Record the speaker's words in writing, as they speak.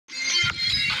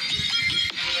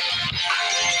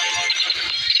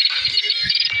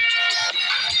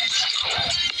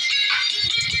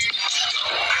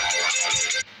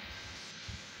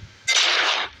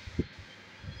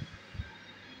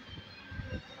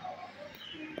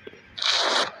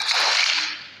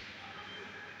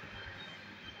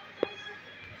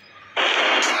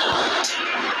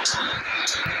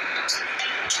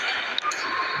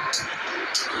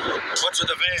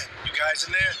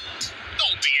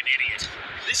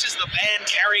the band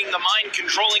carrying the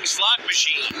mind-controlling slot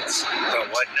machines. The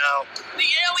what now? The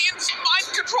aliens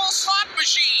mind-control slot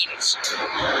machines!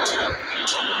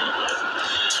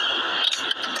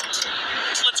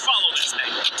 Let's follow this thing.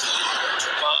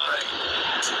 Fine.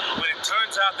 When it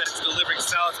turns out that it's delivering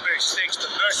Salisbury steaks to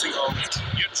nursing homes,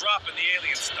 you're dropping the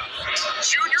alien stuff.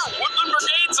 Junior Woodland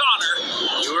Brigade's honor.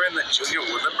 You were in the Junior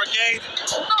Woodland Brigade?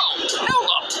 No, hell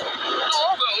no.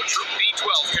 Although Troop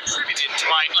B-12 contributed to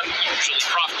my unusually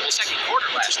profitable second quarter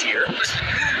last year.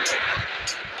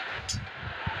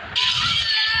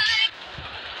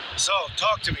 So,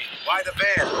 talk to me. Why the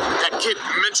van? That kid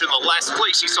mentioned the last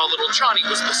place he saw little Johnny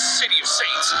was the City of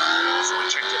Saints. So I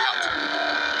checked it out.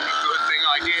 Good thing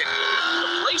I did.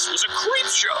 The place was a creep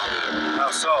show.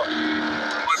 How so?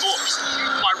 My boys,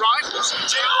 my rivals,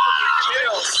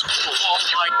 jails, all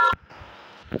my...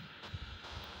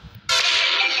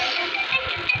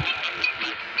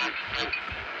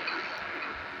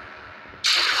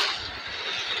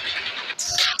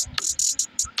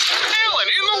 Alan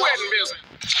in the wedding business.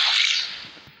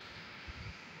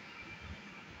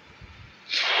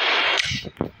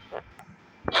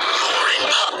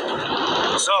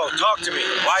 So, talk to me.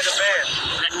 Why the van?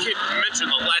 That kid mentioned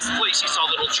the last place he saw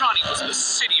little Johnny was the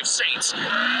City of Saints. So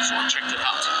I checked it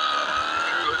out.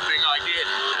 Good thing I did.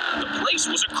 The place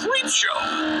was a creep show.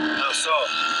 How so?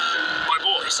 My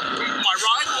boys, my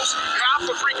rivals, half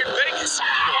of freaking Vegas,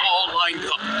 all lined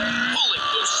up, pulling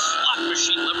those slot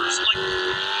machine levers like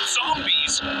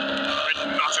zombies.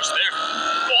 And not just there,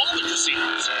 all the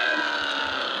casinos.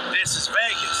 This is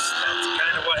Vegas. That's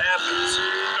kind of what happens.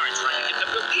 I tried to get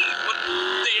them to leave, but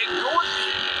they ignored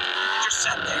me. I just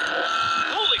sat there,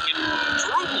 pulling and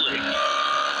drooling.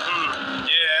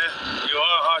 Yeah, you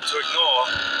are hard to ignore.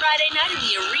 Friday night in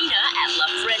the arena at La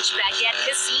French Baguette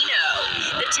Casino.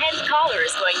 The 10th caller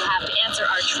is going to have to answer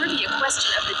our trivia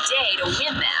question of the day to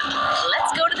win them.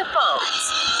 Let's go to the phones.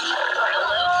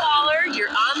 Hello, caller. You're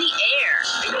on the air.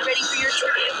 Are you ready for your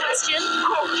trivia question?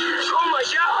 Oh my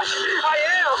gosh, I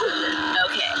am!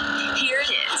 Okay, here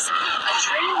it is. A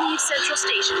train leaves Central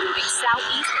Station moving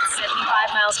southeast at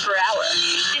 75 miles per hour.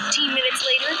 15 minutes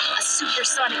later, a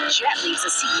supersonic jet leaves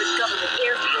a secret government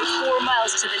airfield 4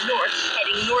 miles to the north,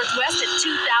 heading northwest at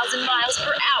 2,000 miles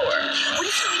per hour. What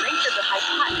is the length of the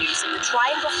hypotenuse of the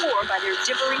triangle formed by their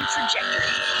differing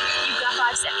trajectories? You've got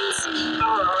 5 seconds.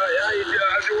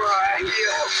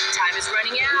 Time is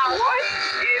running out. What?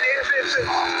 It's No.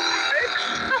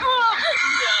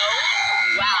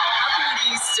 Wow, how can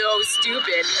you be so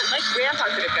stupid? My grandpa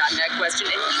could have gotten that question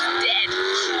and he's dead.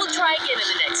 We'll try again in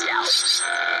the next hour.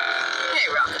 Hey,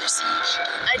 rockers.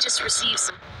 I just received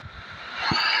some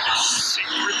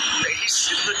Secret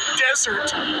base in the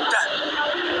desert.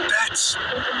 That's...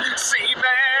 See,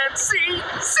 man, see?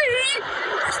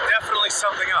 There's definitely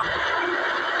something up.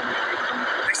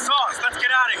 They saw us. Let's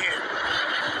get out of here.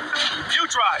 You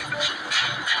drive.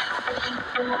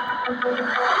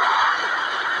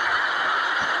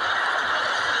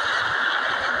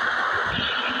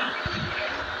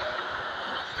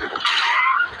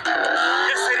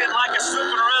 Guess they didn't like us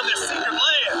snooping around their secret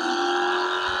lair.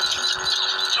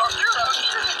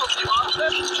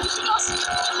 There's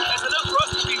enough for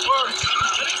us to be worried.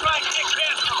 Let me try and take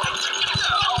care of them.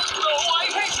 No, I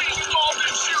hate being involved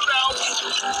in shootouts.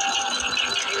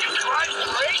 Right,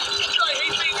 great. I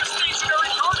hate being a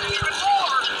stationary target even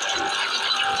more.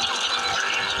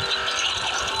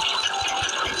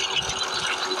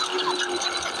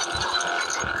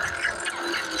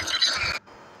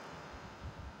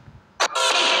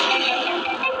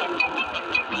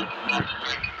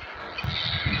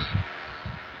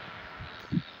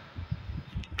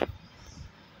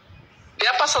 ¿Te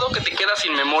ha pasado que te quedas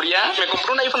sin memoria? Me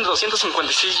compré un iPhone de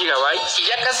 256 GB y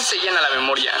ya casi se llena la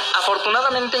memoria.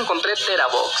 Afortunadamente encontré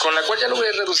Terabox, con la cual ya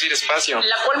logré reducir espacio,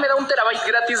 la cual me da 1 TB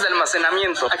gratis de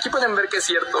almacenamiento. Aquí pueden ver que es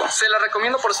cierto. Se la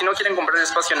recomiendo por si no quieren comprar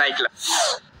espacio en iCloud.